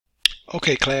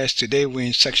Okay class, today we're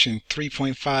in section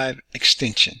 3.5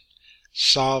 extension.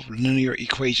 Solve linear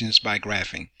equations by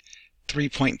graphing.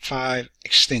 3.5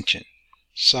 extension.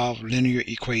 Solve linear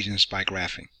equations by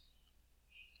graphing.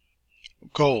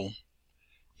 Goal.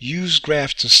 Use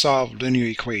graphs to solve linear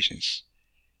equations.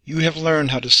 You have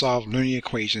learned how to solve linear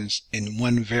equations in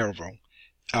one variable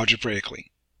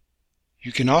algebraically.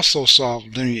 You can also solve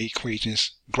linear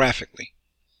equations graphically.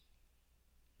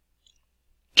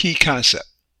 Key concept.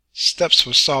 Steps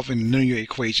for solving linear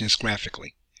equations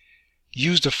graphically.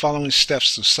 Use the following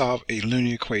steps to solve a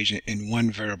linear equation in one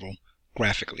variable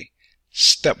graphically.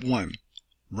 Step 1.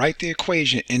 Write the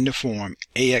equation in the form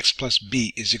ax plus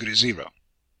b is equal to 0.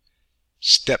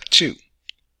 Step 2.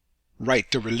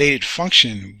 Write the related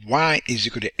function y is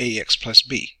equal to ax plus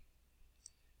b.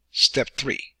 Step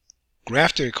 3.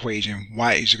 Graph the equation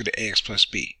y is equal to ax plus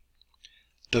b.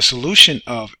 The solution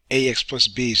of ax plus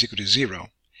b is equal to 0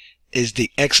 is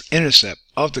the x-intercept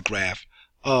of the graph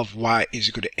of y is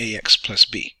equal to ax plus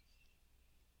b.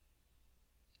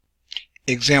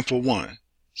 Example 1.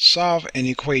 Solve an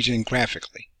equation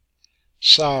graphically.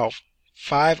 Solve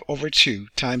 5 over 2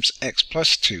 times x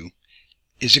plus 2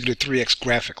 is equal to 3x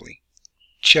graphically.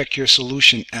 Check your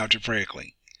solution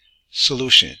algebraically.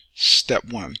 Solution. Step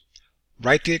 1.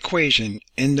 Write the equation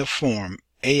in the form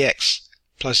ax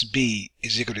plus b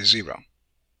is equal to 0.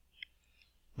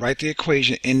 Write the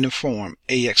equation in the form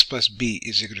ax plus b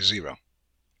is equal to 0.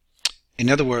 In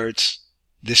other words,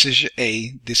 this is your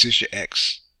a, this is your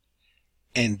x,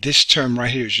 and this term right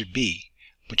here is your b,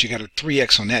 but you got a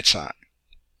 3x on that side.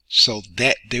 So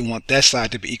that they want that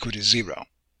side to be equal to 0.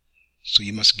 So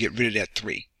you must get rid of that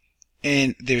 3.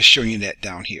 And they're showing you that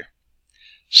down here.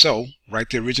 So write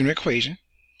the original equation,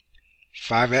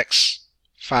 5x,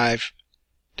 5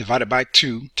 divided by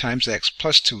 2 times x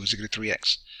plus 2 is equal to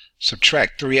 3x.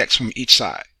 Subtract 3x from each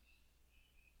side.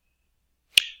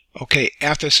 Okay,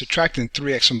 after subtracting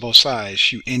 3x from both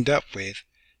sides, you end up with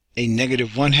a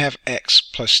negative 1/2 x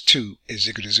plus 2 is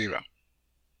equal to 0.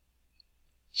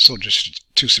 So just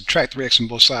to subtract 3x from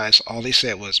both sides, all they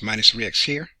said was minus 3x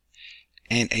here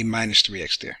and a minus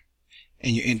 3x there.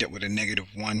 And you end up with a negative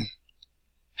 1/2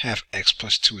 x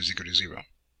plus 2 is equal to 0.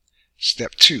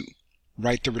 Step 2.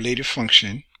 Write the related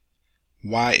function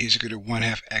y is equal to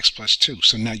 1/2 x plus 2.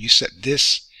 So now you set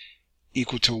this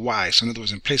equal to y. So in other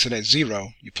words, in place of that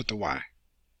 0, you put the y.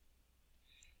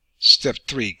 Step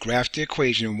 3. Graph the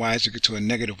equation y is equal to a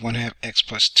negative 1/2 x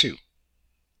plus 2.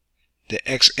 The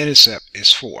x-intercept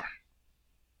is 4.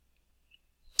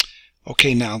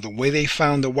 Okay, now the way they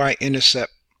found the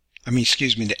y-intercept,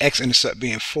 the x-intercept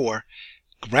being 4,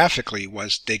 graphically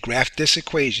was they graphed this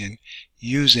equation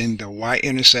using the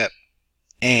y-intercept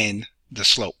and the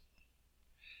slope.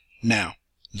 Now,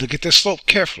 look at the slope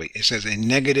carefully. It says a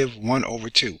negative 1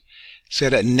 over 2. So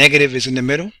that negative is in the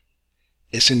middle?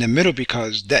 It's in the middle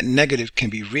because that negative can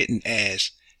be written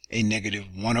as a negative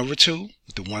 1 over 2,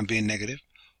 with the 1 being negative,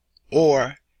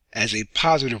 or as a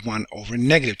positive 1 over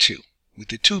negative 2, with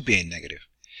the 2 being negative.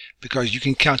 Because you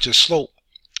can count your slope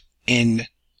in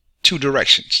 2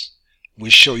 directions. We'll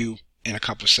show you in a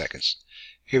couple of seconds.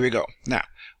 Here we go. Now,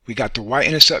 we got the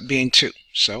y-intercept being 2.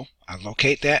 So, I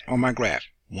locate that on my graph.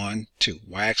 1, 2.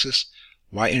 Y-axis,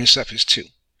 y-intercept is 2.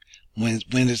 When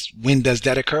does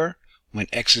that occur? When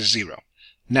x is 0.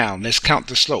 Now, let's count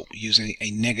the slope using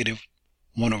a negative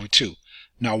 1 over 2.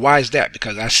 Now, why is that?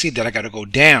 Because I see that I got to go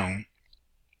down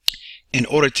in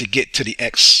order to get to the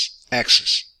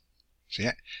x-axis. See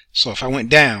that? So if I went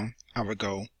down, I would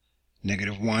go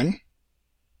negative 1.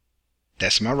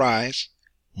 That's my rise.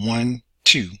 1,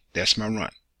 2. That's my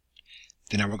run.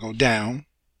 Then I would go down.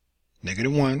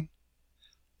 Negative 1.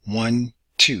 1,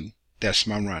 2, that's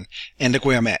my run. And look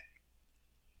where I'm at.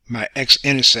 My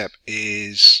x-intercept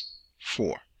is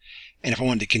 4. And if I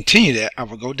wanted to continue that, I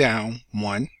would go down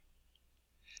 1,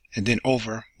 and then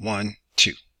over 1,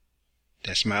 2.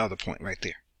 That's my other point right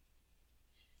there.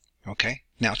 Okay.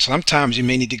 Now, sometimes you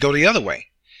may need to go the other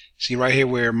way. See right here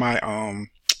where my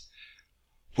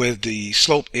where the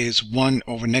slope is 1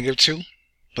 over negative 2,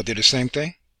 but they're the same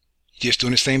thing. Just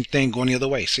doing the same thing going the other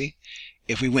way. See?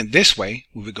 If we went this way,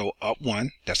 we would go up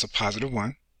 1, that's a positive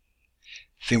 1.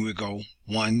 Then we would go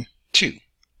 1, 2,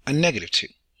 a negative 2.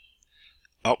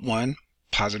 Up 1,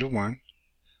 positive 1.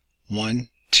 1,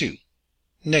 2,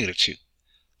 negative 2.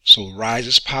 So rise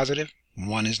is positive,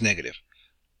 1 is negative.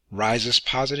 Rise is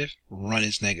positive, run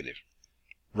is negative.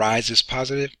 Rise is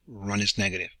positive, run is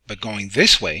negative. But going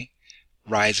this way,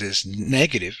 rise is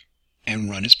negative and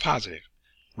run is positive.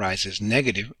 Rise is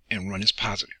negative and run is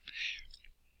positive.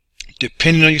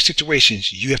 Depending on your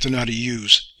situations, you have to know how to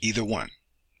use either one.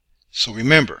 So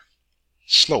remember,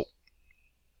 slope,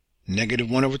 Negative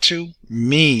 1 over 2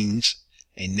 means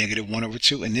a negative 1 over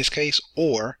 2 in this case,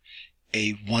 or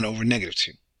a 1 over negative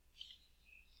 2.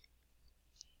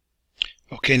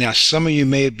 Okay, now some of you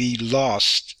may be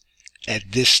lost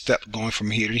at this step going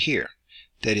from here to here.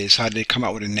 That is, how did they come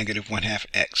out with a negative 1/2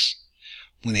 x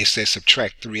when they say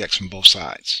subtract 3x from both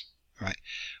sides? Right?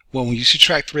 Well, when you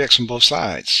subtract 3x from both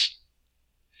sides,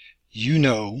 you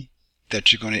know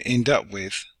that you're going to end up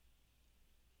with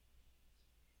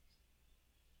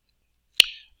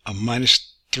a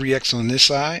minus 3x on this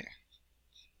side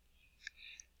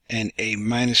and a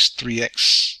minus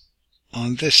 3x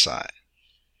on this side.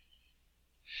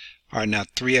 Alright, now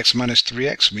 3x minus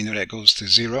 3x, we know that goes to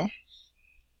 0.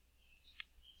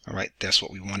 Alright, that's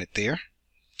what we wanted there.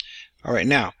 Alright,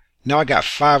 now I got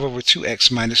 5 over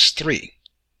 2x minus 3.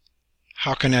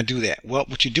 How can I do that? Well,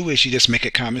 what you do is you just make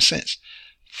it common sense.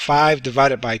 5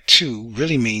 divided by 2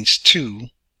 really means 2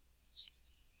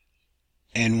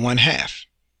 and 1/2.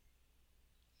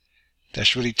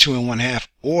 That's really 2 and 1/2,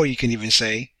 or you can even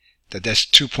say that that's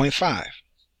 2.5.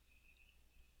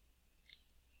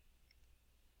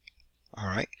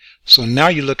 Alright, so now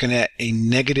you're looking at a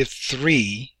negative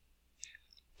 3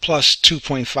 plus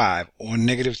 2.5, or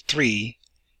negative 3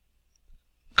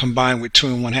 combined with 2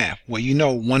 and 1/2. Well, you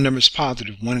know one number is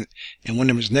positive, one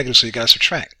number is negative, so you got to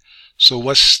subtract. So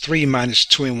what's 3 minus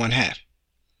 2 and 1/2?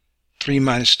 3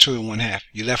 minus 2 and 1/2.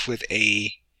 You're left with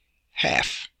a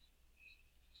half.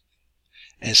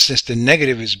 And since the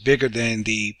negative is bigger than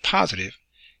the positive,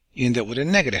 you end up with a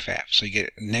negative half. So you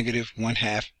get negative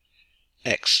 1/2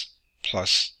 x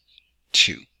plus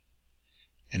 2.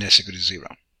 And that's equal to 0.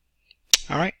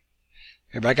 Alright?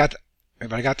 Everybody got that?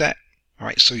 Everybody got that?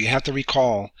 Alright, so you have to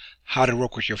recall how to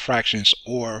work with your fractions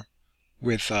or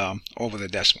with over the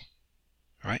decimal.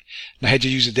 Alright? Now had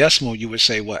you use a decimal, you would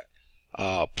say what?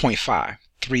 0.5.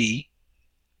 3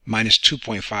 minus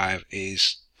 2.5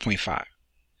 is 0.5.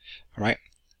 Alright?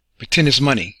 Pretend it's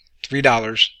money.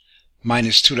 $3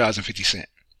 minus $2.50.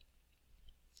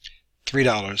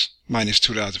 $3 minus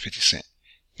 $2.50.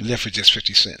 You're left with just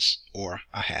 50 cents, or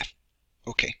a half.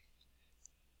 Okay.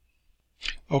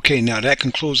 Okay, now that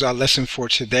concludes our lesson for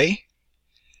today.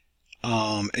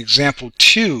 Example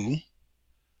 2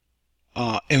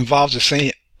 involves the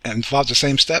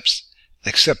same steps,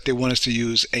 except they want us to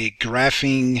use a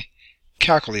graphing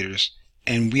calculators,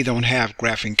 and we don't have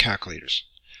graphing calculators.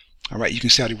 Alright, you can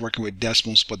see how they're working with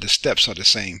decimals, but the steps are the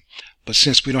same. But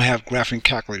since we don't have graphing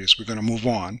calculators, we're going to move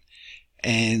on.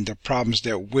 And the problems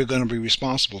that we're going to be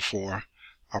responsible for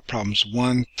are problems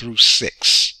 1 through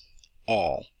 6,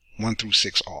 all. 1 through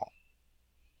 6, all.